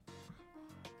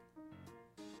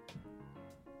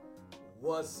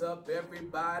What's up,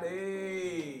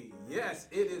 everybody? Yes,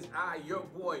 it is I, your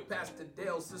boy, Pastor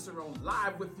Dale Cicerone,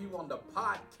 live with you on the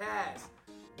podcast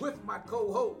with my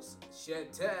co-hosts,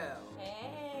 Chantel,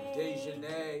 Hey.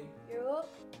 Dejanay,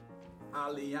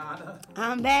 Aliana,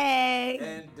 I'm back,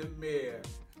 and Demir.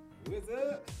 What's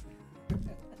up?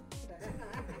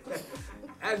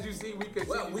 As you see,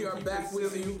 we are back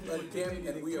with you again,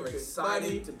 and we are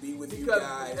excited to be with you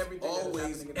guys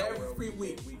always, every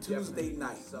week, Tuesday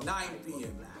night, 9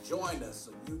 p.m. Join us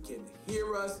so you can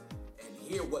hear us and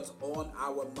hear what's on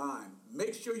our mind.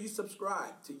 Make sure you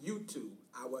subscribe to YouTube.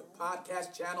 Our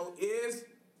podcast channel is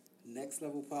Next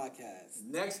Level Podcast.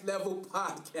 Next Level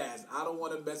Podcast. I don't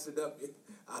want to mess it up.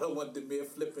 I don't want Demir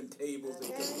flipping tables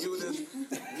and computers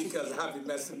because I'll be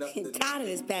messing up the tired of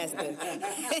this pastor.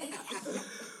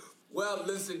 Well,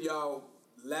 listen, y'all.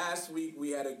 Last week we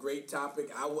had a great topic.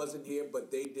 I wasn't here,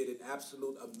 but they did an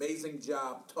absolute amazing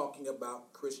job talking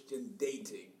about Christian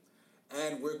dating.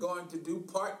 And we're going to do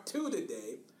part 2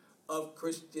 today of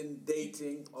Christian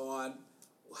dating on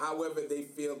however they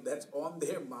feel that's on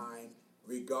their mind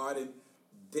regarding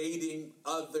dating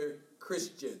other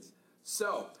Christians.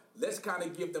 So let's kind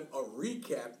of give them a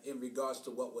recap in regards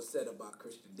to what was said about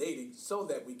Christian dating so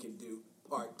that we can do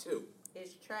part 2.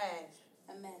 It's trash.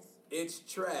 A mess. It's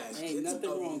trash. Ain't it's nothing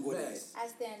wrong with mess. I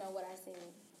stand on what I said.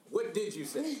 What did you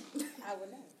say? I would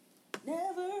know.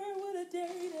 Never would have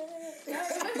dated.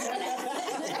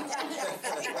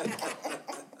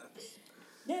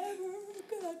 Never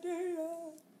could I date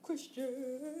a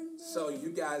Christian. So you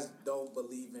guys don't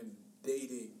believe in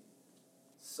dating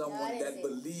someone that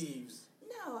believes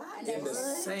No, I in never the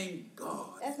would. same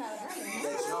God That's not what I mean.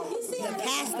 that y'all The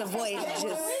pastor voice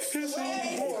just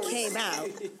came out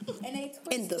And they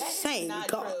twist in the that. same Not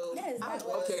God. true. That is not I what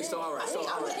would. Okay, so all right,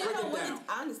 break it down.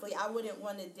 Honestly, I wouldn't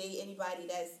want to date anybody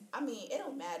that's. I mean, it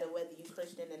don't matter whether you're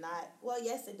Christian or not. Well,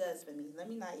 yes, it does for me. Let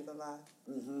me not even lie.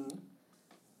 Mm-hmm.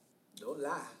 Don't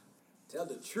lie. Tell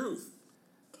the truth.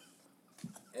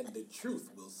 And the truth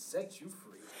will set you free.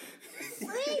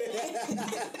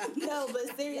 No,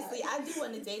 but seriously, I do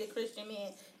want to date a Christian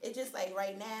man. It's just like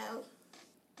right now,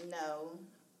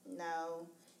 no.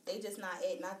 They just not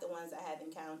it. Not the ones I have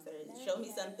encountered. Show me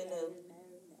something new.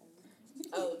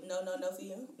 Oh, no for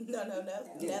you. No.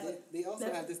 Yeah, Never. they also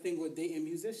Never. have this thing with dating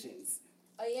musicians.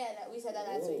 Oh, yeah, we said that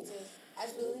last week, too.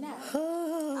 Absolutely not.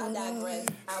 I digress.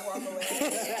 I walk away.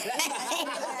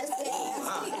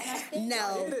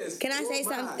 No. It is. Can I say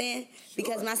Sure, something?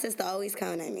 Because my sister always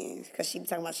coming at me because she be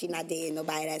talking about she not dating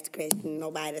nobody that's Christian,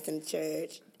 nobody that's in the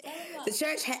church. The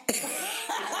church Tell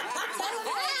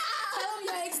them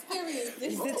your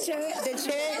experience.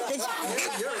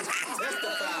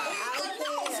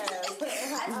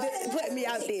 put me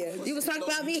out there. You was talking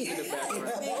about me?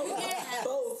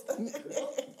 Both.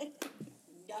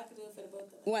 Y'all can do it for the both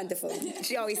of us. Wonderful.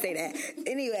 She always say that.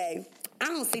 Anyway, I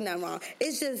don't see nothing wrong.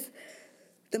 It's just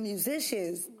the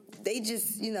musicians. They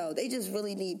just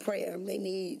really need prayer. They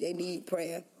need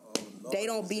prayer. They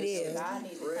don't be there. God need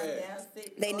to come down,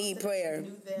 sit, They need prayer.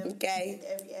 do them Okay? in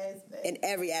every aspect. In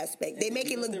every aspect. They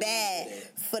make it look bad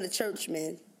for the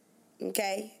churchmen.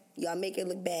 Okay? Y'all make it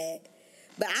look bad.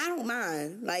 But I don't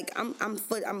mind. Like I'm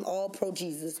all pro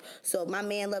Jesus. So if my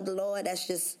man love the Lord, that's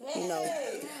just,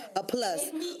 a plus.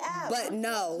 Take me out. But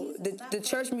no, the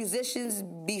church musicians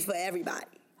be for everybody.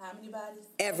 How many bodies?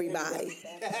 Everybody.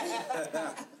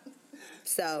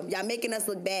 So y'all making us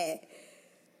look bad.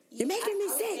 You're making me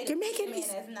sick. You're making me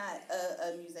sick. That's not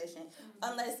a musician.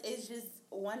 Unless it's just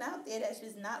one out there that's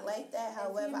just not like that.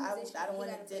 However, I don't want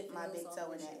to dip my big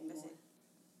toe in that anymore.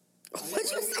 What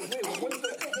you say?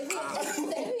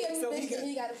 If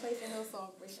he got to play for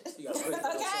Hillsong for sure.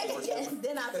 Okay, yes,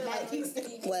 then I feel like he's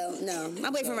Well, no. My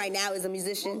boyfriend right now is a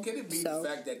musician. Well, can it be so. the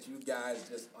fact that you guys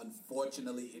just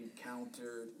unfortunately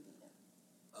encountered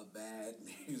a bad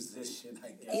musician, I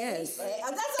guess? Yes.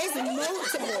 It's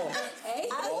multiple.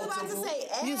 I was about to say,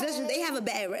 Musicians, they have a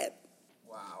bad rep.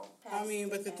 Wow. I mean,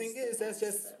 but the thing is, that's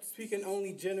just speaking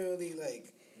only generally,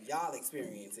 like, y'all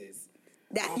experiences.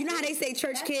 That you know how they say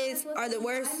church kids are the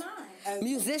worst?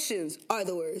 Musicians are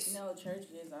the worst. No, church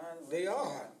kids are. They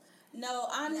are. No,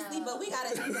 honestly, but we gotta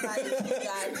think about this, you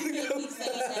guys. We can't keep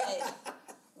saying that.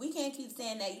 We can't keep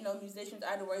saying that, musicians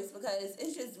are the worst because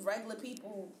it's just regular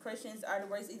people. Christians are the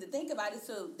worst. Either think about it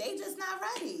too. They just not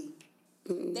ready.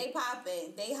 Mm-mm. They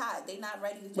popping. They hot. They not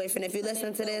ready to just Boyfriend, if you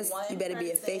listen to this, you better be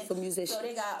a faithful musician. So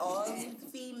they got all these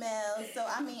females. So,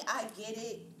 I mean, I get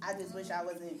it. I just wish I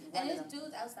wasn't one And of there's them.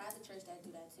 dudes outside the church that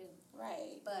do that too.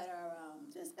 Right. But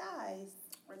Just guys.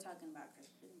 we're talking about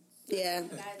Christians. Yeah.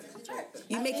 Guys in the church.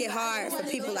 You make it hard for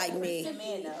people like me.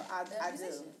 Man, though, I do.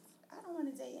 I don't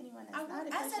want to date anyone that's not a I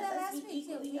Christian. said that Let's last be week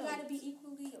too. equally You yoked. gotta be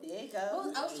equally yoked. There you go.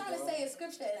 I was trying to say a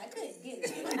scripture and I couldn't get it.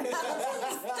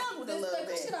 Stumbled a The little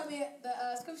scripture bit. about me, the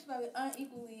scripture about me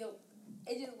unequally yoked,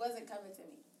 it just wasn't coming to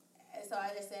me. And so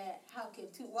I just said, how can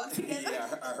two walk together?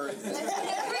 Yeah, I heard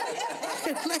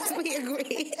that. Let's we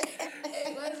agree.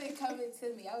 It wasn't coming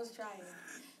to me. I was trying.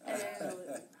 And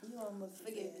You almost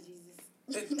forgive me,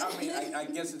 Jesus. I mean, I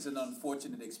guess it's an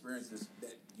unfortunate experience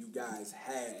that you guys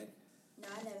had No,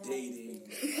 I never dating.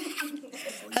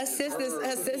 Her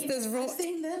sister's room. I've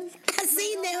seen them. I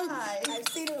seen them. I've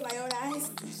seen it with my own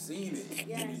eyes. You've seen it. You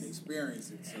Yes. didn't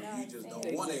experience it. So No, you I've just seen don't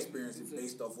it. want to experience it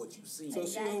based off what you've seen So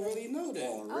she don't really know that.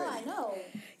 Oh, I already. know.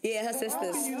 Yeah, her How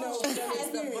sisters. can you know She she don't has a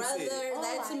experience brother it?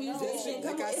 that's a I know. musician. Like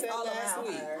Come on, I it's said all last around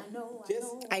week. her. I know.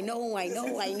 Just- I know.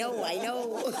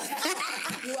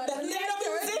 You are the Leave the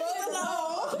musicians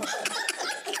alone.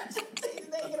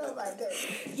 Oh my goodness.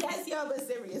 Yes, y'all, but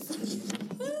seriously.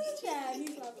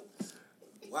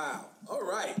 Wow. All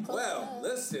right. Well,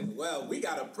 listen. Well, we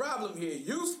got a problem here.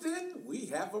 Houston, we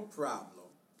have a problem.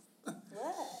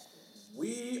 What?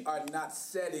 We are not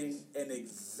setting an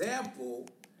example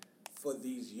for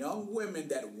these young women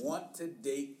that want to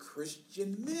date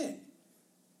Christian men.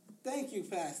 Thank you,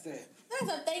 Pastor.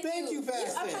 That's a Thank you,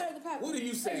 Pastor. I'm part of the problem. What are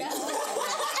you saying? That's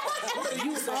What are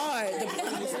you saying? Hard.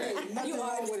 What are you saying? Nothing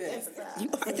wrong with it. You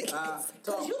are the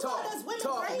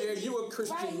Talk, man. You a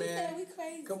Christian Right, you man. said we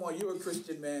crazy. Come on, you a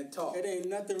Christian man. Talk. It ain't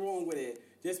nothing wrong with it.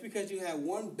 Just because you have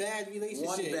one bad relationship,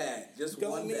 One bad, just don't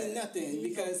one mean bad. nothing.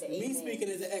 Because me speaking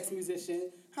as an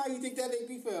ex-musician, how you think that make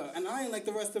me feel? And I ain't like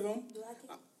the rest of them. Do I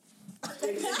think?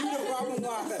 You the problem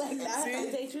why?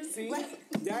 See,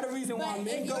 that's the reason why But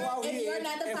men if go you're- out if here you're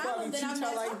not the and problem, probably then treat I'm y'all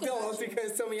not like talking about dogs you.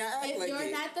 because some of y'all act If like you're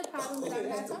it. not the problem, then I'm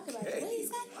not talking about it. What he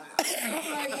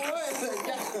said?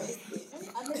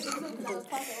 I missed it too because I was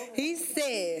talking over. He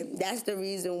said that's the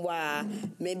reason why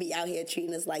men be out here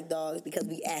treating us like dogs because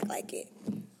we act like it.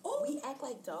 Oh, we act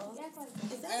like dogs. You act like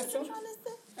Is that At what you're some- trying to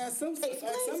say? At some Explain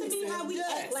to me how extent, we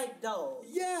yes. act like dogs.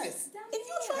 Yes. If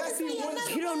you try to That's say the one-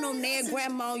 another You don't know word, their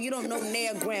grandma. You don't know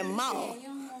their grandma. You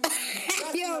don't know.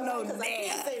 You don't know because I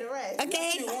can't say their. the rest.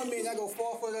 Okay. See one man that go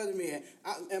fall for the other man.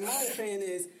 And my opinion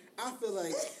is, I feel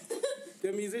like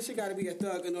the musician got to be a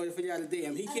thug in order for y'all to date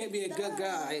him. He can't be a good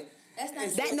guy. That's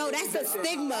not That's the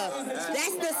stigma.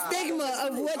 That's the stigma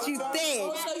of what you think.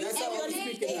 Oh, so you That's think how you're I'm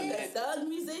speaking on a that. thug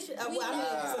musician? Well, I mean,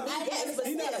 for me, yes, but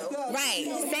He's not a still. thug. Right.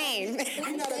 Same.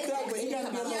 He's not a thug, but he got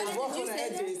to be a little rough on the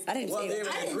edges. I didn't Well, say they're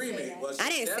that. in agreement. Well, I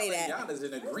didn't say that. Yana's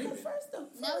in agreement.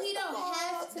 No, he don't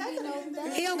have to be no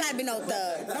thug. He don't gotta be no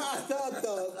thug. Not a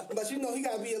thug, but you know he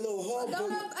got to be a little hard.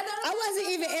 I wasn't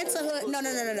even into hood.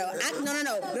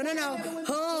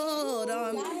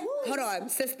 No. Hold on,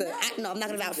 sister. I'm not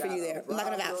gonna vouch for you there. I'm not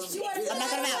gonna vouch. I'm not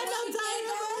gonna vouch.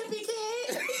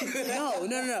 No,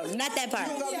 not that part.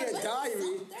 You got to be a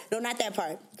diary. No, not that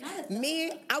part.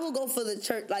 Me, I will go for the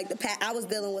church, like I was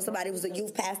dealing with somebody who was a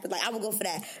youth pastor. Like I would go for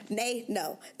that. Nay,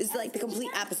 no. It's like the complete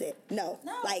opposite. No.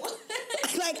 Like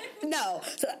no.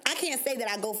 So I can't say that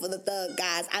I go for the thug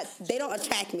guys. They don't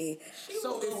attract me.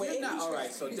 So if you're not all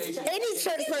right, so Deja, Any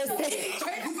church person,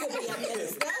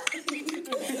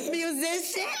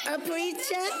 musician, a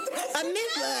preacher, a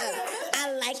member.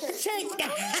 I like the church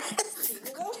guys.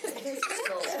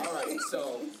 all right,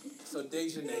 so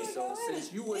Dejanay, so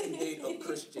since you wouldn't date a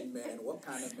Christian man, what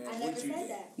kind of I man never would you said date?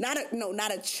 that.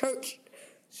 Not a church.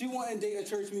 She wouldn't date a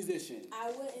church musician. I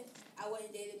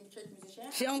wouldn't date a church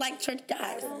musician. She don't like church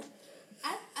guys.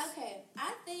 I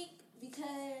think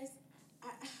because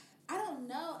I don't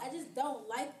know. I just don't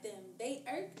like them. They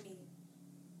irk me.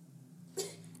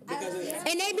 Because it's-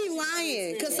 And they be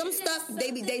lying, cause some stuff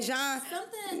they Dejan.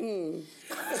 Something. You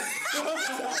know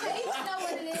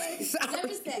what it is? Let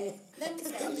me say.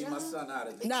 I leave my son out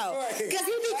of this. No, cause he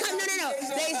be coming. No.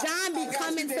 Dejan be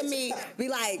coming to me, be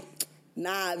like,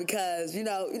 nah, because you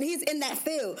know he's in that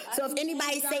field. So if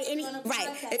anybody say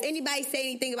if anybody say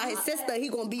anything about his sister, he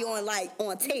gonna be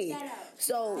on T.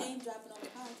 So. Name dropping on the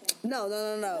podcast.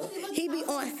 No. He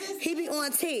be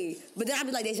on T. But then I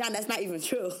be like, Dejan, that's not even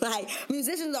true. Like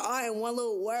musicians are in one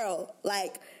little world.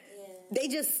 Like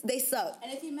Yeah. they suck.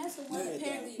 And if you mess with one,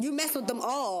 apparently You mess with them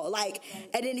all. Like,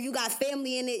 and then if you got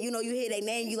family in it, you know, you hear their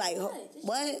name, you like, It's what? too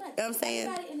You know much. what I'm saying?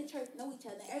 Everybody in the church know each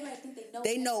other. Everybody think they know.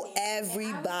 They know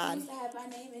everything. And I everybody. refuse to have my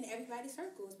name in everybody's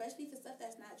circle, especially for stuff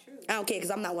that's not true. I don't care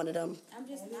because I'm not one of them. I'm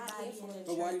just not here for it.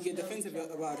 But why you get defensive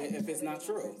about it if it's not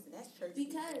true? That's church.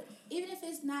 Because even if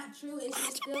it's not true, it's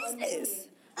just still Jesus.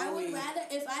 annoying.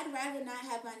 I'd rather not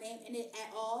have my name in it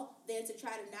at all than to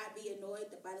try to not be annoyed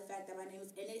by the fact that my name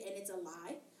is in it and it's a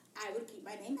lie. I would keep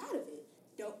my name out of it.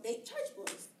 Don't date church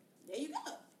boys. There you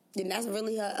go. And that's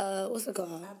really her, what's it called?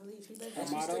 I believe she lives And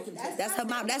she's motto? sticking to it. That's her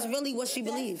mom. That's really what she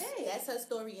believes. That's her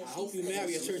story. And I hope you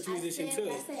marry a church musician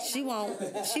too. She won't.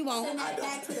 She won't. Send that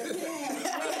back to the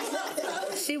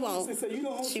pit. She won't. So you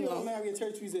don't hope She she won't. won't marry a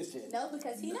church musician? No,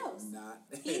 because he knows. Not,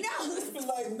 He knows. Like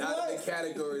not in the what?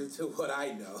 category to what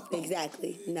I know.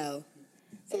 Exactly. No.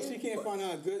 So she can't find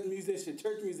out a good musician,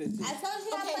 church musician. I told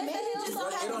you Okay, I maybe play just for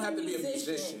Well, don't you don't have to be a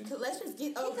musician. musician. 'Cause let's just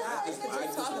get. Oh Because God, I let's just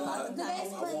just talk about the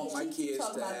want- I want my kids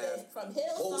talk to about have that. From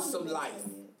Hillsong wholesome to life.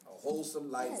 A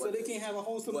wholesome life. So they can't have a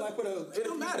wholesome But life with a it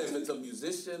don't matter if it's a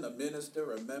musician, a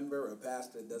minister, a member, a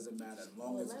pastor. It doesn't matter as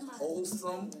long as it's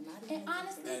wholesome. And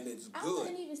honestly, And it's I good.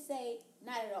 wouldn't even say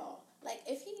not at all. Like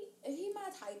if he my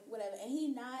type, whatever, and he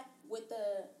not with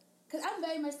the, because I'm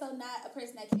very much so not a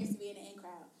person that cares to be in the in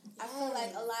crowd. I feel like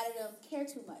a lot of them care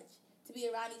too much to be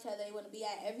around each other. They want to be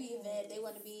at every event. They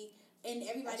want to be in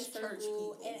everybody's That's church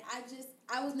circle. people. And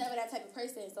I was never that type of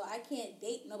person, so I can't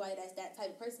date nobody that's that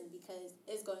type of person because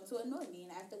it's going to annoy me.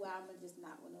 And after a while, I'm gonna just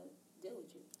not want to deal with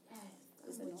you.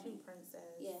 It's I'm with annoying. you, princess.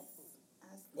 Yeah.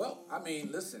 Well, I mean,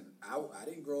 listen, I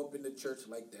didn't grow up in the church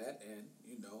like that, and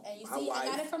you know, And you my see, wife, I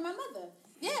got it from my mother.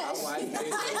 Yeah. my wife made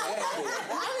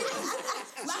it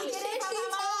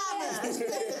She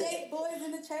date boys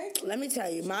in the church. Let me tell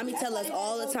you, mommy tell us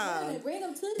all the time. Bring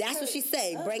them to the That's church. what she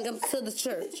say. Bring them to the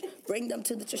church. Bring them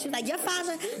to the church. She's like, your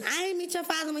father, I didn't meet your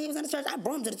father when he was in the church. I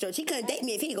brought him to the church. He couldn't date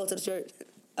me if he didn't go to the church.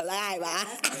 I'm like, all right, bye.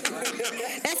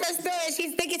 That's her story.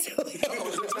 She's sticking to it.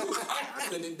 I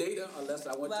couldn't date her unless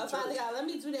I went Well, to Father church. God, let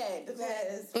me do that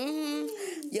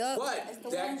because Yup. But the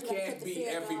that ones you gotta can't put the be fear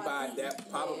of God everybody. in. That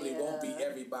probably won't be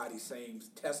everybody's same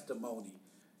testimony.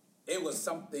 It was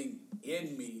something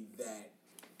in me that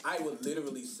I would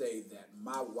literally say that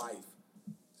my wife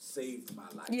saved my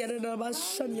life. Literally.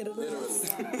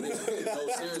 No,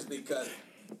 seriously, because,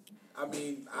 I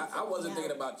mean, I wasn't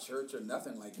thinking about church or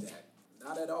nothing like that.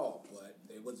 Not at all. But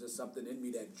it was just something in me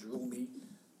that drew me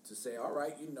to say, all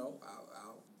right, you know,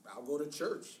 I'll go to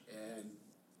church. And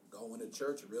going to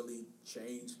church really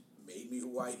changed, made me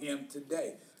who I am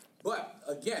today. But,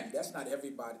 again, that's not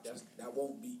everybody. That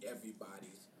won't be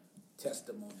everybody's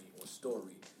testimony or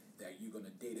story that you're going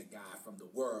to date a guy from the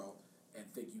world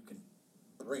and think you can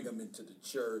bring him into the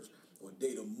church, or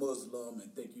date a Muslim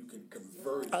and think you can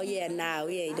convert him. Oh, yeah, nah,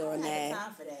 we ain't doing that.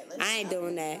 time for that. I ain't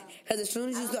doing that. Because as soon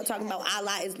as you start talking about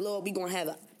Allah is Lord, we going to have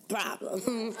a problem.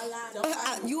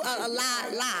 You a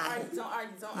lie. Don't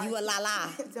argue. You a la.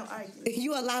 Don't argue.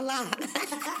 You a la.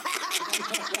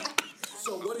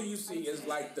 So what do you see is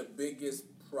like the biggest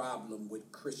problem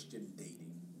with Christian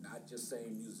dating? Not just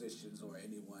saying musicians or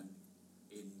anyone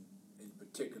in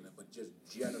particular, but just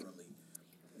generally.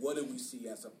 What do we see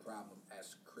as a problem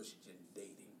as Christian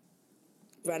dating?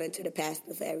 Running to the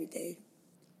pastor for everything.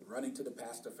 Running to the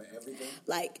pastor for everything?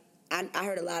 Like, I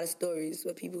heard a lot of stories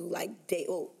where people who like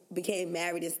became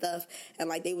married and stuff, and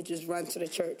like they would just run to the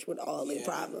church with all their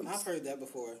problems. I've heard that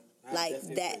before. I've Like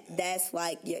definitely that, heard that's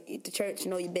like the church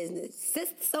know your business.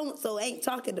 Sister so and so ain't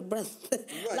talking to brother.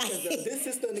 Right, Like, this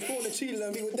sister in the corner cheating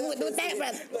on me with that. With that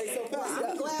person. brother. Like, so pastor,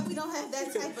 I'm glad we don't have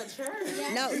that type of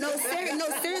church. no,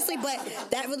 seriously, but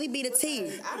that really be the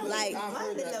team. I don't Like, I've like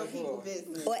heard to that know before. people's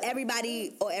business.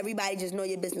 or everybody just know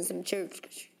your business in the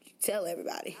church. Tell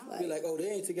everybody. be like, oh, they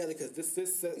ain't together because this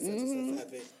such and such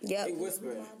happened. Yep. They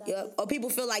whispering. Yep. Or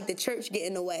people feel like the church get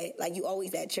in the way. Like you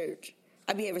always at church.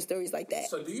 I be hearing stories like that.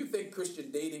 So do you think Christian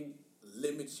dating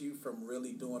limits you from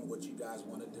really doing what you guys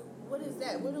want to do? What is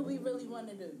that? What do we really want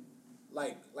to do?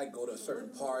 Like go to certain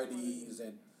parties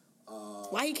and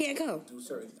Why you can't come? do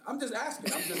certain. I'm just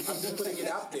asking. I'm just putting it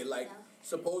out there. Like,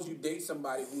 suppose you date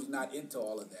somebody who's not into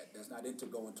all of that. That's not into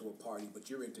going to a party,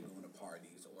 but you're into going to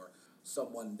parties, or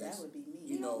someone that's That would be me.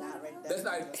 you know. Not right That's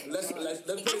there. not. Let's put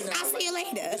it now. I'll see you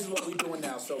later. This is what we're doing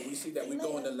now. So we see that we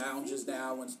go into lounges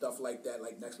now and stuff like that.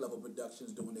 Like Next Level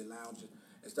Productions doing their lounges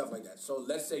and stuff like that. So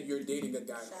let's say you're dating a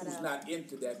guy who's not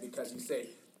into that because he say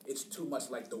it's too much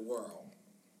like the world.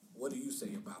 What do you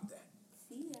say about that?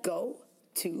 Go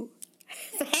to.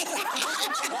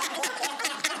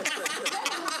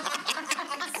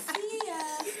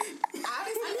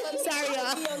 Sorry, y'all.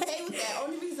 I'd be okay with that.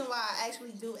 Only reason why I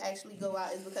actually go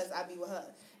out is because I be with her.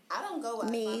 I don't go out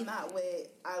Me. if I'm not with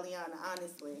Aliana,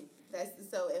 honestly.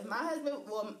 So if my husband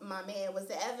or my man was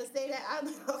to ever say that, I'm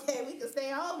okay, we can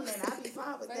stay home then. I'd be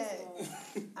fine with that.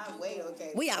 I'm way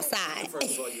okay. We outside.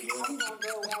 First of all, you I'm gonna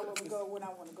go where I want to go when I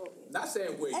want to go there. not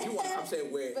saying where you want. I'm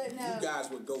saying where But no. you guys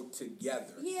would go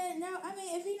together. Yeah, no, I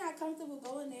mean, if he's not comfortable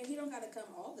going there, he don't got to come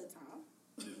all the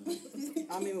time.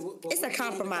 I mean, It's a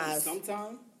compromise.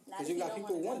 Sometimes, Not because if you you got don't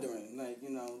people wanna go. wondering, like, you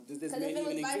know, does this Because man if it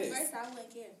was even vice exist? versa, I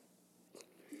wouldn't care.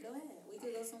 Go ahead. We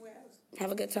could go somewhere else.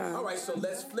 Have a good time. All right, so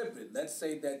let's flip it. Let's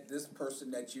say that this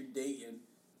person that you're dating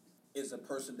is a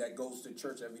person that goes to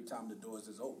church every time the doors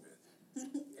is open.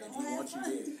 And he wants you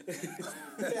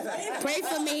there. Pray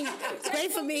for me. Pray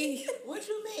for me. What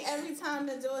you mean every time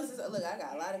the doors is... Look, I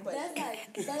got a lot of questions.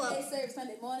 That's like Sunday service,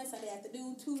 Sunday morning, Sunday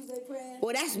afternoon, Tuesday prayer.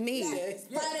 Well, that's me.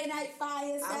 Friday night fire,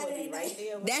 I would Saturday be night. right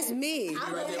there with That's you. me.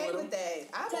 I'm right there okay with with that.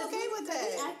 I'm okay with We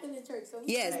that. active in church, so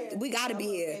Yes, we gotta be I'm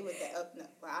here. okay with that. No,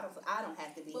 well, I don't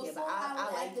have to be here, Before but I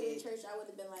was like active in it. church, I would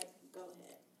have been like, go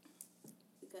ahead,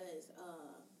 because I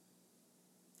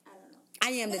don't know. I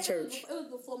am the church. It was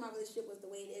before my relationship was the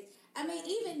way it is. I mean,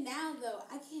 even now though,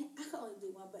 I can only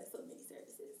do one, but so many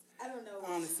services. I don't know.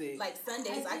 Honestly. Like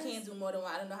Sundays, I can't do more than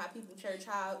one. I don't know how people church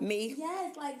how. Me.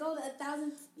 Yes, like go to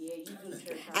 1,000. Yeah, you do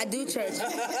church how. I do church.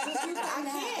 I can't.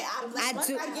 I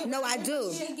do. No, I do.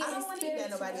 I don't want to hear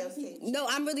that nobody else take. No,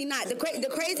 I'm really not. The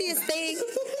craziest thing.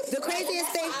 The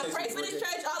craziest thing. I pray for the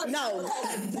church all the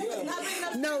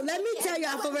time. No, let me tell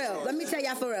y'all for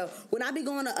real. When I be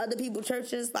going to other people's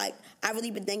churches, like, I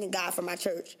really been thanking God for my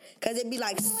church. Because it be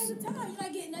like, So waste of time. You're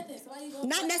not getting nothing. So why you going?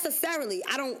 not necessarily.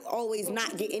 I don't always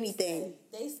not get anything.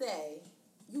 They say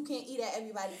you can't eat at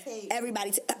everybody's table.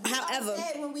 However,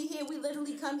 When we here, we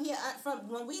literally come here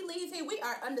when we leave here, we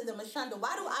are under the mashanda.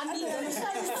 Why do I need the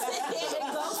mashanda to sit there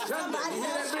and go to somebody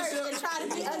else's church and try to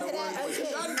be under that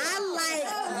again? I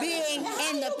like being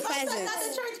in the You go to presence.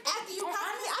 another church after you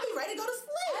come here, I be ready to go to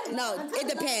sleep. No, it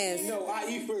depends. No, I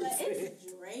eat first.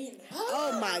 It's draining.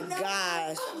 Oh my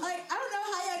gosh. Like I don't know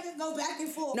how y'all just go back and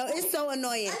forth. No, it's so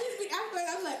annoying. I just be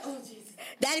I'm like, oh Jesus.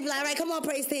 Daddy be like, all right, come on,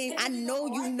 praise team. I know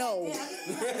you know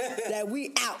that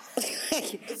we out.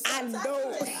 I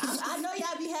know. I know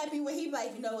y'all be happy when he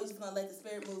like, you know, he's just gonna let the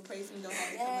spirit move. Praise him, don't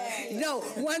have to come up here. No,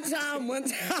 one time. Wait,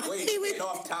 he was, get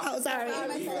off topic. oh, sorry.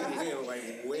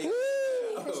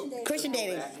 Christian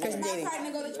dating. I'm not trying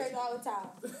to go to church all the time.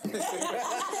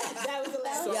 That was the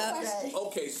last Yeah. one.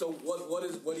 Okay, so what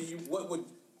would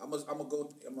I'm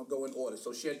gonna go in order.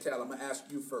 So Chantel, I'm gonna ask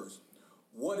you first.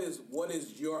 What is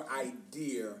your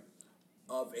idea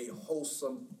of a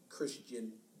wholesome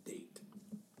Christian date?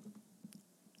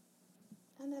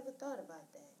 I never thought about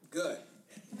that. Good.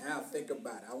 Now think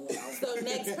about it. So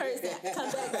next person,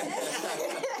 come back.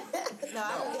 No,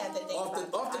 I really have to think about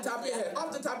it. Off the top of your head.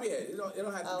 Off the top of your head. It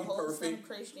don't have to be perfect.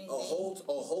 Christian A date.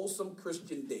 wholesome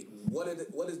Christian date. What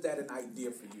is that an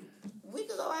idea for you? We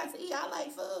could go out to eat. I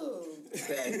like food.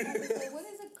 Okay. So what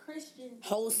is a Christian?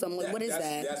 Wholesome. What is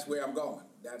that? That's where I'm going.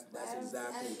 That's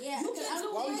exactly. Yeah, You can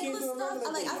do Why we can't regular do a stuff.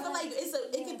 regular Like I date? feel like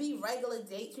it could be regular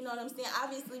dates. You know what I'm saying?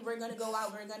 Obviously, we're gonna go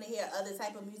out. We're gonna hear other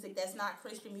type of music that's not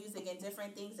Christian music and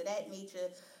different things of that nature.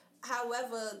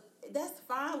 However, that's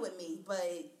fine with me.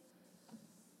 But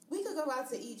we could go out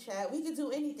to eat, chat. We could do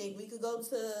anything. We could go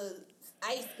to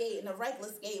ice skate and a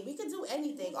regular skate. We could do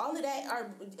anything. All of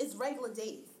that it's regular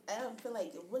dates. I don't feel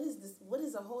like what is this? What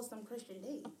is a wholesome Christian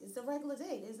date? It's a regular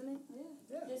date, isn't it?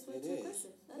 Yeah. Just with It two is.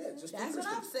 Christians. Yeah, just That's what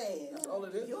I'm saying. That's all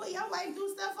it is. You and your wife do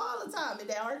stuff all the time, and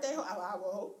they aren't they? I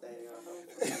will hope they are.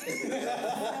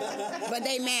 But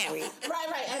they married.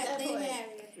 Right. At that They point.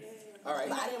 married. All right.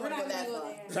 But I didn't We're want to not go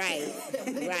gonna that go far.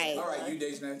 there. Right. All right, you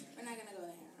dates now. We're not gonna go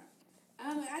there.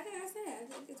 I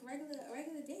think it's a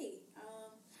regular date.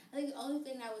 I think the only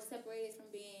thing that would separate it from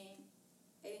being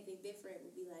anything different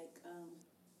would be like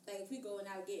if we going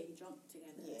out getting drunk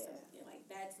together or something. Like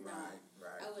that's not.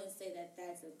 Right. I wouldn't say that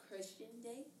that's a Christian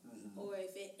date. Or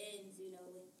if it ends, in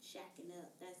shacking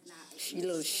up, that's not. You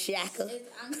little shacker.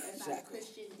 That's not a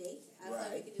Christian date. I feel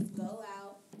like we could just go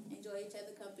out, enjoy each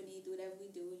other's company, do whatever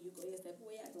we do. You go your separate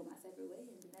way, I go my separate way,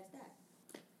 and then that's that.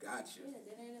 Gotcha. Yeah,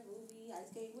 dinner, a movie, ice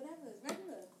skate, whatever. It's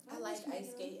regular. I like ice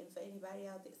skating for anybody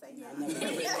out there. Say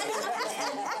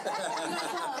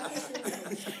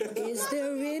Is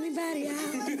there anybody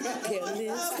out there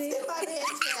listening?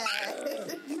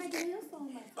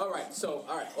 All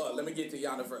right. Well, let me get to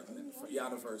Yana first.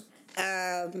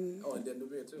 Oh, and then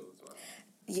Nubia too as well.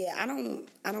 Yeah, I don't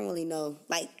really know.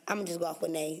 Like, I'm gonna just go off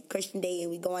with Nay. Christian dating,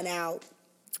 we going out,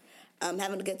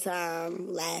 having a good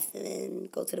time, laughing,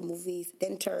 go to the movies,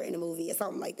 then turn in a movie or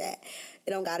something like that.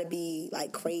 It don't gotta be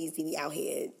like crazy. We out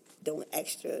here doing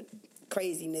extra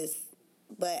craziness.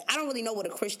 But I don't really know what a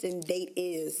Christian date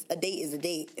is. A date is a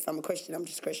date. If I'm a Christian, I'm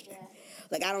just Christian. Yeah.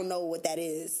 Like, I don't know what that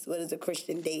is. What is a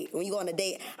Christian date? When you go on a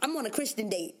date, I'm on a Christian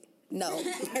date. No.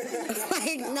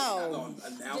 Like, no.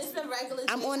 Just a regular.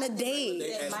 I'm on a date.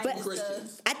 But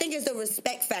Christians. I think it's the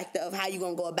respect factor of how you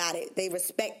going to go about it. They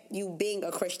respect you being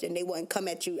a Christian. They wouldn't come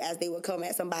at you as they would come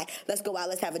at somebody. Let's go out,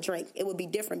 let's have a drink. It would be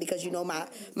different because,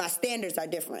 my standards are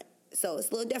different. So it's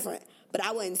a little different. But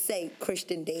I wouldn't say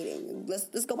Christian dating.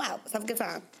 Let's go out. Let's have a good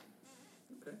time.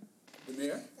 Okay.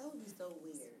 Amir? That would be so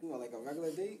weird. You know, like a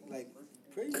regular date, like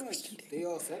pretty much they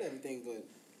all said everything, but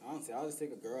honestly, I'll just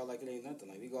take a girl like it ain't nothing.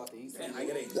 Like we go out to eat. Man, like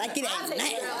it ain't Like it ain't nothing.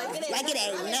 Like it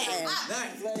ain't nothing.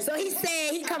 nothing. So he's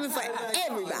saying he coming for It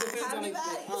everybody. depends on, like,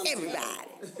 honestly, Everybody.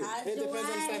 It depends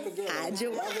on the type of girl. Hide If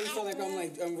your I really feel like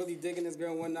I'm really digging this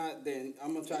girl and whatnot, then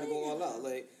I'm gonna try to go all out.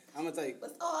 Like I'm gonna take.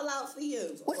 What's all out for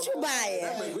you? What you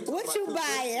buying? What you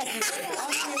buying?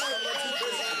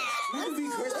 We could be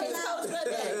Christian.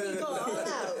 We go all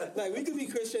out. Like we could be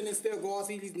Christian and still go out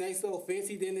see these nice little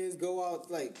fancy dinners. Go out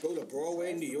like go to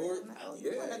Broadway, New York,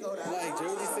 You wanna go down. like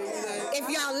Jersey City. Like, If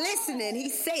y'all listening, he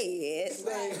said.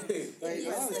 honestly, They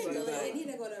like, need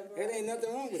to go to it ain't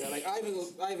nothing wrong with that. Like I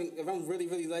even if I'm really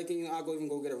liking you, I'll even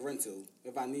go get a rental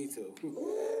if I need to.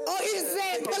 Oh, he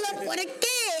said pull up with a kid.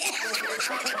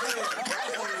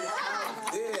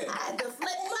 Yeah. I had to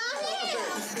flip my hair.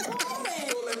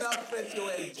 Pulling up at your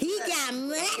head. He got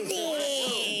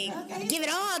money. Give it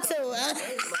all to her.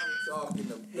 That's what I'm talking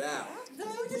about.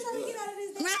 We're just trying to get out of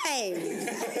this.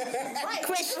 Right.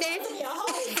 Christian.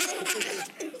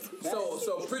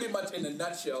 So pretty much in a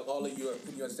nutshell, all of you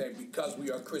are saying because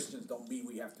we are Christians don't mean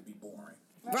we have to be boring.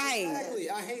 Right. Exactly.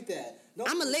 I hate that. Don't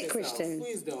I'm a push lit yourself. Christian.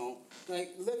 Please don't.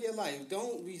 Like, live your life.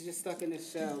 Don't be just stuck in this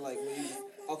shell. Like, where you,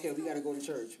 okay, we gotta go to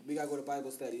church. We gotta go to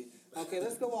Bible study. Okay,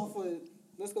 let's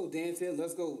go dancing.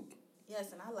 Let's go.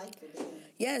 Yes, and I like to dance.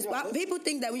 Yes, but people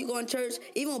think that when you go in church,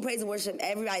 even when praise and worship,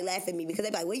 everybody laugh at me because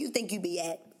they be like, where you think you be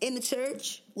at? In the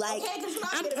church? Like, Okay, 'cause you know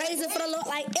I I'm get it. praising for the Lord.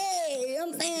 Like, hey, you know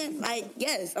what I'm saying? Like,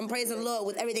 yes, I'm praising the Lord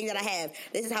with everything that I have.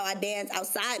 This is how I dance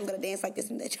outside. I'm going to dance like this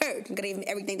in the church. I'm going to give him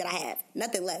everything that I have.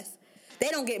 Nothing less. They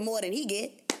don't get more than he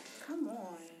get. Come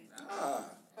on.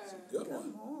 That's a good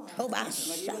one. Hope I Like,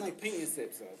 shut. even like painting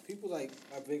sips. People like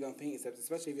are big on painting sips,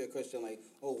 especially if you're a Christian. Like,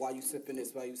 oh, why you sipping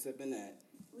this? Why you sipping that?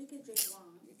 We could drink wine.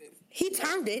 He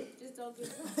turned it. Just don't get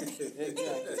drunk.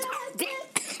 Exactly.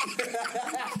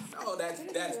 Oh, that's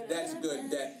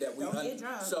good. That we Don't get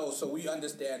drunk. so we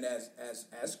understand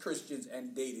as Christians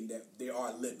and dating that there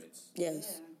are limits.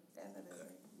 Yes. Yeah,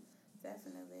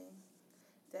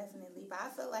 definitely. But I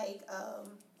feel like,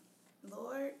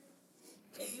 Lord,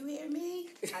 if you hear me,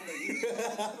 I know you.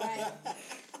 Right.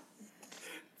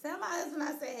 Tell my husband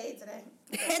I say hey today.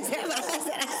 Tell my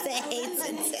husband I said hey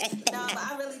today. No, but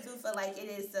I really do feel like it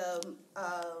is some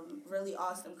really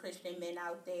awesome Christian men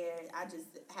out there. I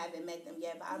just haven't met them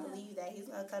yet, but I believe that he's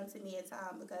going to come to me in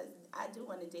time because I do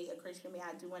want to date a Christian man.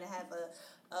 I do want to have a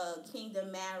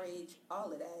kingdom marriage,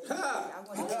 all of that. Ha! I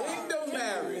want to Kingdom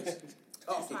marriage.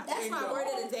 That's my word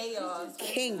of the day, y'all.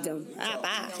 Kingdom.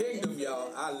 Bye. Kingdom,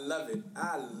 y'all. I love it.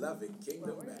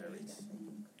 Kingdom marriage.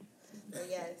 So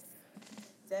yes,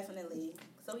 definitely.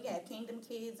 So we got kingdom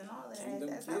kids and all of that. Kingdom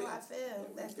That's kids. how I feel.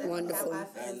 That's definitely Wonderful. how I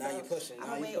feel. Now you're pushing. I'm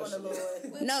Now gonna you're wait on the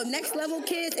pushing. Lord. No, next level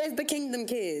kids is the kingdom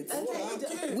kids.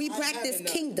 We practice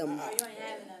kingdom. You ain't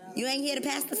having none. You ain't hear the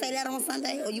pastor say that on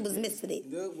Sunday, or you was missing it?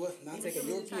 No, what? Not take a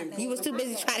European. You was too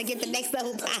busy trying to get the next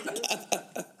level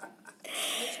podcast.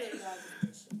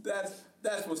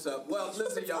 That's what's up. Well,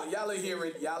 listen, y'all are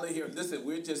hearing. Listen,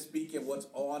 we're just speaking what's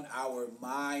on our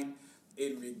mind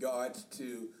in regards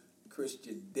to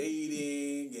Christian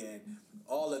dating and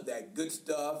all of that good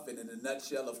stuff. And in a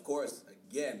nutshell, of course,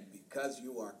 again, because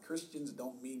you are Christians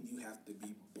don't mean you have to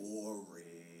be boring.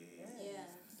 Yeah.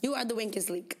 You are the wink and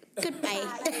sleep. Goodbye.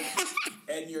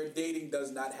 And your dating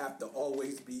does not have to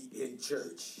always be in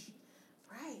church.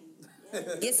 Right.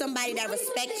 Get somebody that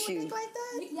respects you. Like that?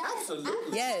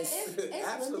 Absolutely. Yes. It's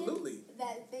Absolutely. women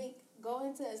that think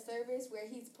going to a service where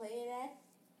he's playing at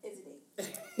is a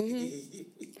date.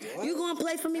 You gonna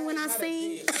play for me when I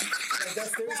sing?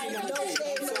 That's seriously not No a date.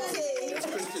 shade, no shade. That's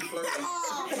Christian flirting.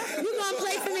 You gonna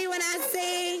play for me when I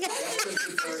sing? That's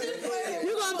Christian flirting.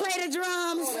 You gonna play the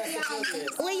drums?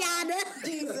 We yonder.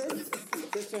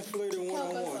 Christian flirting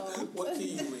one-on-one. What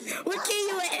key you in? What key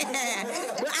you at?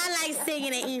 Well, I like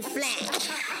singing in E flat.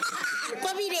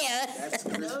 Put me there. That's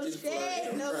Christian No shade,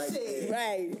 flirting no right shade. there.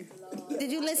 Right. Did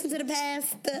you listen to the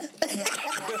pastor?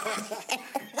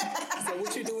 So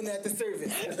what you doing at the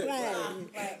service?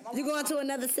 Right. You going to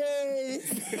another service?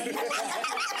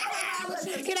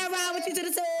 Can I ride with you to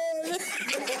the service?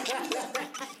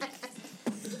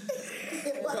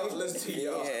 Well, listen,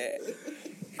 y'all.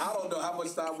 I don't know how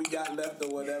much time we got left or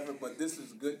whatever, but this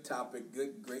is good topic,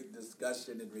 great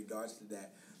discussion in regards to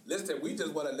that. Listen, we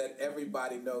just want to let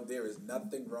everybody know there is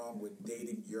nothing wrong with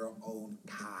dating your own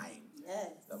kind. Yes.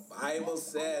 The Bible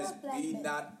says, be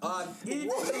not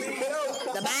unequally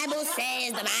yoked. The Bible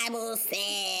says.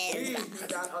 Please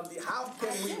be not unequally. How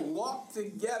can we walk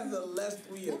together lest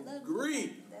we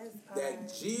agree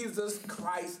that Jesus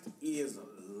Christ is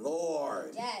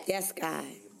Lord? Yes. Yes, God.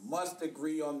 must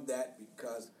agree on that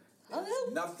because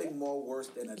there's nothing more worse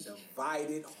than a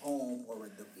divided home or a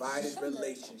divided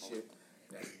relationship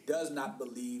that does not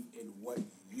believe in what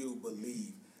you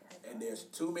believe. And there's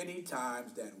too many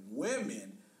times that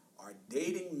women are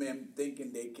dating men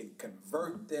thinking they can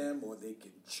convert them or they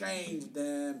can change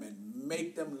them and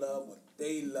make them love what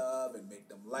they love and make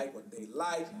them like what they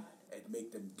like and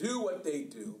make them do what they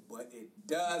do. But it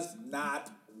does not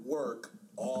work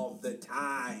all the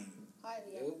time.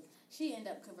 Hardly ever. She end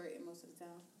up converting most of the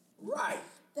time. Right.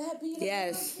 That be the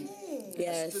Yes.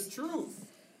 Yes. That's the truth.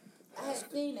 I have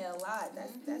seen it a lot.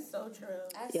 That's so true.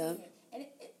 I've Yeah. seen it. And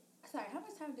sorry, how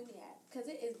much time do we have? Because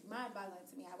it is mind-boggling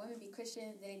to me how women be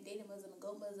Christians, then they date a Muslim and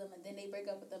go Muslim, and then they break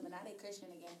up with them, and now they Christian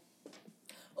again.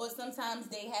 Or sometimes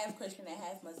they have Christian and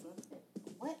half Muslim.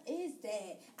 What is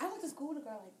that? I went to school with a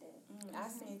girl like that. I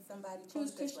seen somebody She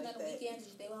was post Christian like on the that. weekends.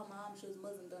 She stayed with her mom. She was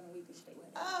Muslim during the week, and she stayed with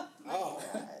her. Oh,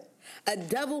 Oh. A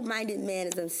double-minded man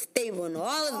is unstable in all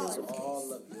of his ways.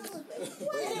 All of this.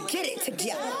 Get it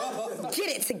together. Get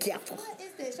it together. What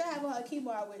is this? She'll have on her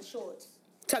keyboard with shorts.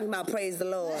 Talking about praise the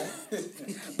Lord.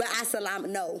 But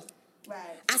no.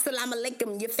 Right. Assalamu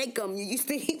alaikum, you fake 'em. You used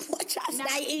to eat what y'all say,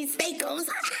 I eat steakums.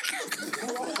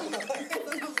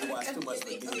 We watch too much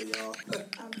Madea, y'all.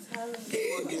 I'm telling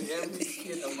you. We'll get every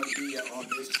skit of Madea on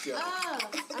this show. Oh,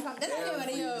 that's not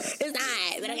everybody else. It's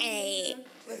alright, but okay.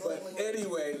 But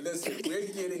anyway, listen, we're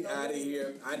getting out of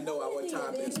here. I know our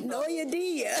time is up. Know your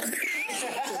dear.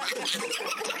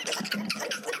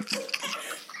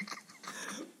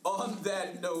 On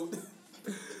that note,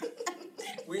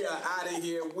 we are out of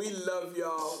here. We love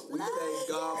y'all. We thank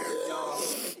God for y'all.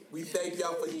 We thank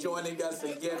y'all for joining us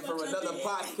again for another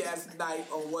podcast night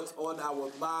on What's on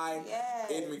Our Mind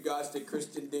in regards to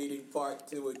Christian dating part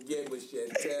 2 again with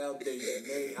Chantel,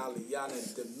 Dejanay, Aliana,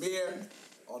 and Demir.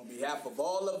 On behalf of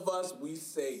all of us, we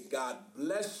say God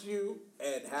bless you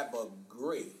and have a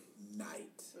great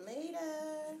night. Later.